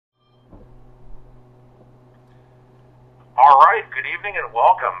All right, good evening and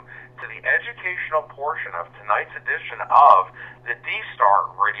welcome to the educational portion of tonight's edition of the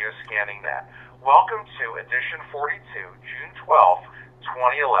D-Star Radio Scanning Net. Welcome to edition 42, June 12th,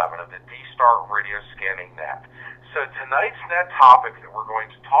 2011 of the D-Star Radio Scanning Net. So tonight's net topic that we're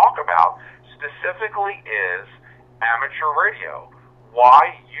going to talk about specifically is amateur radio.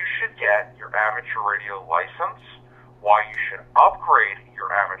 Why you should get your amateur radio license, why you should upgrade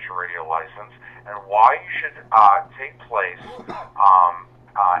your amateur radio license, and why you should take place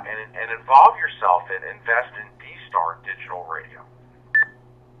and involve yourself in, invest in D-Star Digital Radio.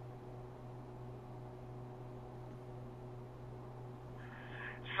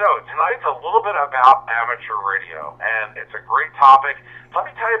 So tonight's a little bit about amateur radio, and it's a great topic. Let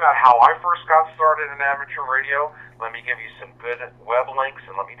me tell you about how I first got started in amateur radio. Let me give you some good web links,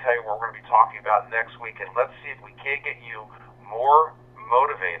 and let me tell you what we're going to be talking about next week, and let's see if we can't get you more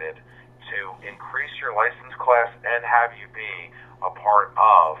motivated to increase your license class and have you be a part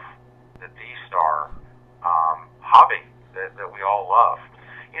of the D-Star hobby that we all love.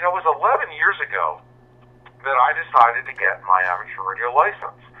 You know, it was 11 years ago that I decided to get my amateur radio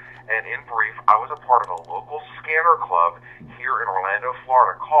license. And in brief, I was a part of a local scanner club here in Orlando,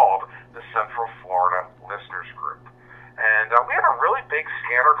 Florida called the Central Florida Listeners Group. And we had a really big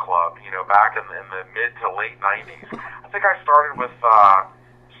scanner club, you know, back in the mid to late 90s. I think I started with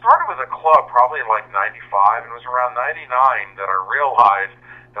a club probably in like 95, and it was around 99 that I realized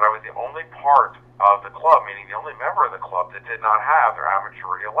that I was the only part of the club, meaning the only member of the club that did not have their amateur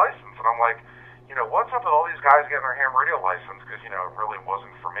radio license. And I'm like, you know, what's up with all these guys getting their ham radio license? Because, you know, it really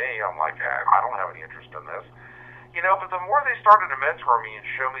wasn't for me. I'm like, I don't have any interest in this. You know, but the more they started to mentor me and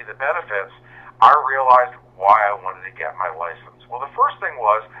show me the benefits, I realized why I wanted to get my license. Well, the first thing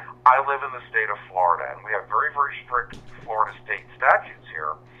was, I live in the state of Florida, and we have very, very strict Florida state statutes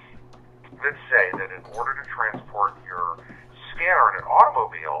here that say that in order to transport your scanner in an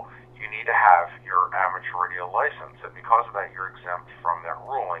automobile, you need to have your amateur radio license. And because of that, you're exempt from that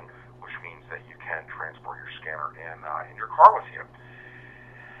ruling, which means that you can transport your scanner in your car with you.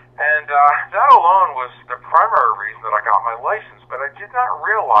 And that alone was the primary reason that I got my license, but I did not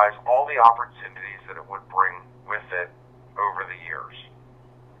realize all the opportunities that it would bring with it over the years.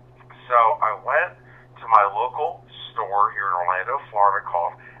 So I went to my local store here in Orlando, Florida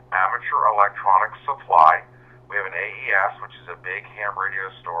called Amateur Electronics Supply. We have an AES, which is a big ham radio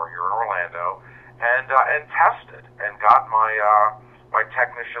store here in Orlando, and tested and got my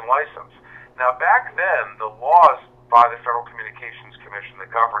technician license. Now back then, the laws by the Federal Communications Commission that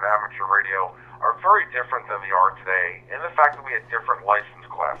govern amateur radio are very different than they are today, in the fact that we had different license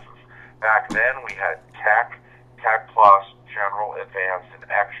classes. Back then, we had Tech, Tech Plus, General, Advanced, and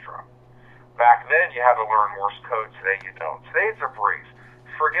Extra. Back then, you had to learn Morse code. Today, you don't. Today, it's a breeze.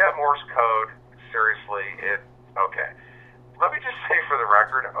 Forget Morse code. Seriously, okay. Let me just say for the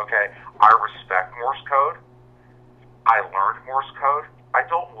record, okay, I respect Morse code. I learned Morse code. I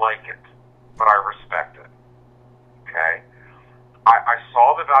don't like it, but I respect it. Okay? I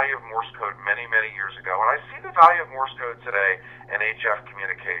saw the value of Morse code many, many years ago, and I see the value of Morse code today in HF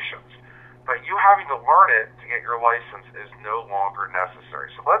communications. But you having to learn it to get your license is no longer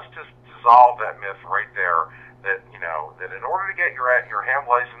necessary. So let's just dissolve that myth right there that, you know, that in order to get your ham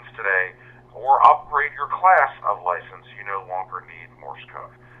license today or upgrade your class of license, you no longer need Morse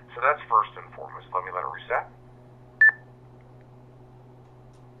code. So that's first and foremost. Let me let it reset.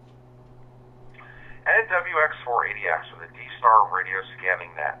 And WX480X with a D-Star Radio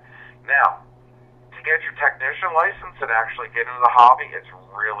Scanning Net. Now, to get your technician license and actually get into the hobby, it's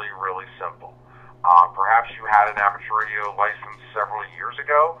really, really simple. Perhaps you had an amateur radio license several years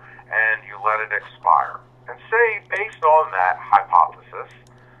ago and you let it expire. And say, based on that hypothesis,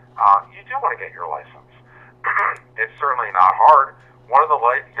 you do want to get your license. It's certainly not hard. One of the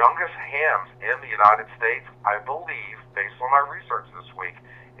youngest hams in the United States, I believe, based on my research this week,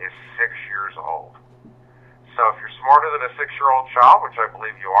 is 6 years old. So if you're smarter than a 6-year-old child, which I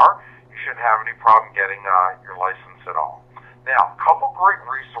believe you are, you shouldn't have any problem getting your license at all. Now, a couple great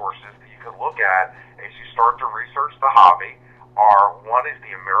resources that you can look at as you start to research the hobby are, one is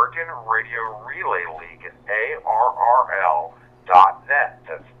the American Radio Relay League at ARRL.net.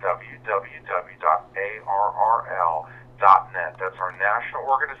 That's www.arrl.net. That's our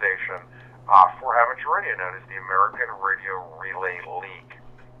national organization for amateur radio, known as the American Radio Relay League.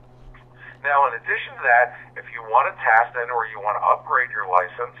 Now, in addition to that, if you want to test it or you want to upgrade your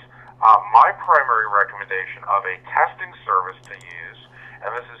license, my primary recommendation of a testing service to use, and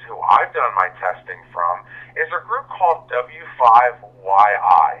this is who I've done my testing from, is a group called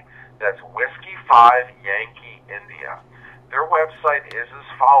W5YI. That's Whiskey 5 Yankee India. Their website is as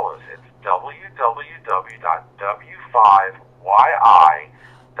follows. It's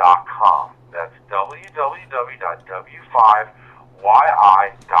www.w5yi.com. That's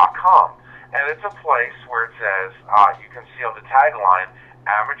www.w5yi.com. And it's a place where it says, you can see on the tagline,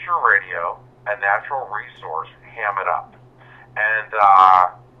 amateur radio, a natural resource, ham it up. And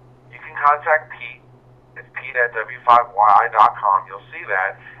you can contact Pete. It's Pete at w5yi.com. You'll see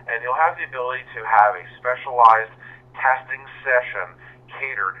that, and you'll have the ability to have a specialized testing session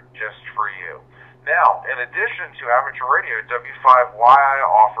catered just for you. Now, in addition to amateur radio, W5YI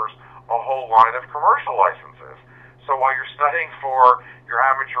offers a whole line of commercial licenses. So while you're studying for your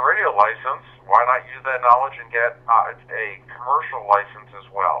amateur radio license, why not use that knowledge and get a commercial license as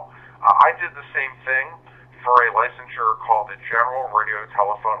well? I did the same thing for a licensure called the General Radio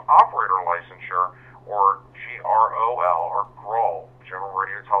Telephone Operator Licensure, or GROL, or GROL, General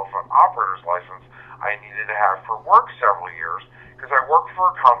Radio Telephone Operator's License. I needed to have for work several years because I worked for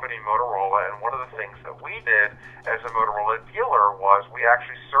a company, Motorola, and one of the things that we did as a Motorola dealer was we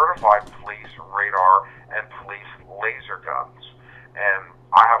actually certified police radar and police laser guns. And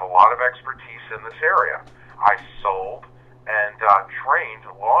I have a lot of expertise in this area. I sold and trained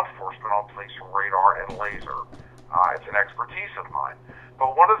law enforcement on police radar and laser. It's an expertise of mine.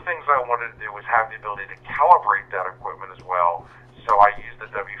 But one of the things I wanted to do was have the ability to calibrate that equipment as well. So I used the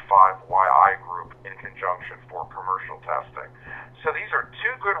W5YI group in conjunction for commercial testing. So these are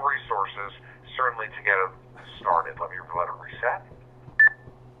two good resources, certainly to get it started. Let it reset.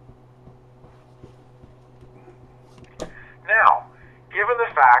 Now, given the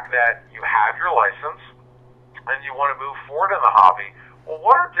fact that you have your license and you want to move forward in the hobby, well,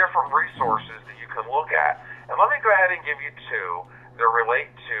 what are different resources that you can look at? And let me go ahead and give you two that relate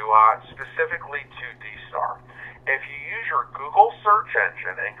to specifically to D-Star. If you use your Google search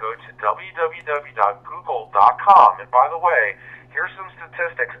engine and go to www.google.com, and by the way, here's some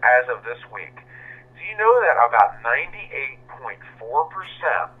statistics as of this week. Do you know that about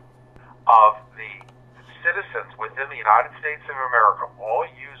 98.4% of the citizens within the United States of America all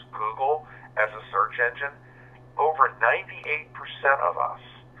use Google as a search engine? Over 98% of us.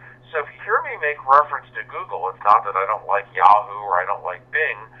 So if you hear me make reference to Google, it's not that I don't like Yahoo or I don't like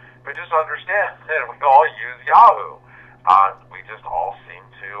Bing, but just understand that we all use Yahoo. We just all seem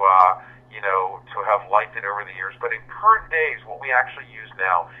to, to have liked it over the years. But in current days, what we actually use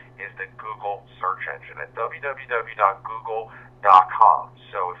now is the Google search engine at www.google.com.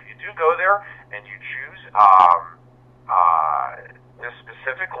 So if you do go there and you choose this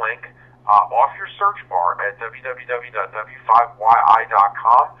specific link off your search bar at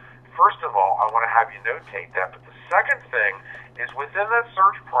www.w5yi.com, first of all, I want to have you notate that. But the second thing is within that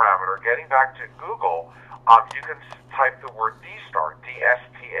search parameter, getting back to Google, you can type the word D-Star,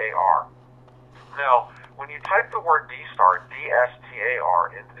 D-S-T-A-R. Now, when you type the word D-Star,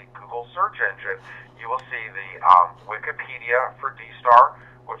 D-S-T-A-R, into the Google search engine, you will see the Wikipedia for D-Star,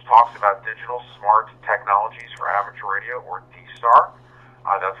 which talks about digital smart technologies for amateur radio, or D-Star.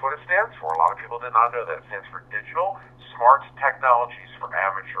 That's what it stands for. A lot of people did not know that. It stands for Digital Smart Technologies for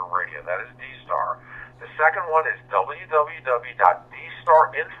Amateur Radio. That is D-Star. The second one is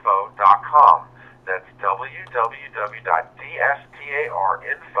www.dstarinfo.com. That's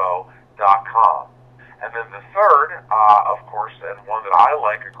www.dstarinfo.com. And then the third, of course, and one that I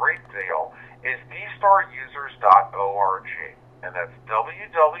like a great deal, is dstarusers.org. And that's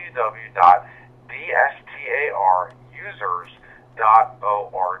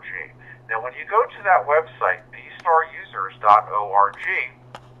www.dstaruser.org. Now, when you go to that website, dstarusers.org,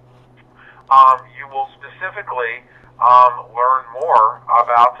 you will specifically learn more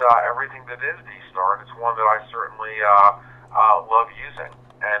about everything that is D-Star, and it's one that I certainly love using.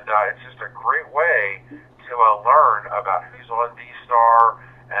 And it's just a great way to learn about who's on D-Star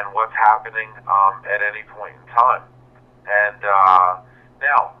and what's happening at any point in time. And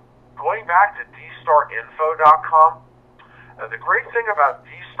now, going back to dstarinfo.com, the great thing about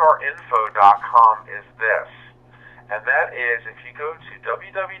dstarinfo.com is this, and that is if you go to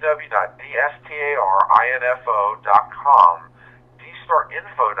www.dstarinfo.com,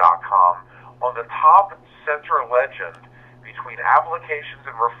 dstarinfo.com, on the top center legend between applications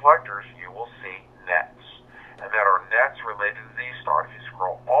and reflectors, you will see nets, and that are nets related to D-Star. If you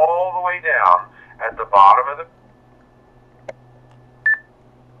scroll all the way down at the bottom of the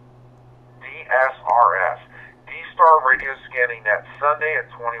DSRS, D-Star Radio Scanning Net, Sunday at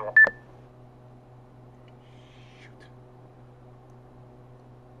 21.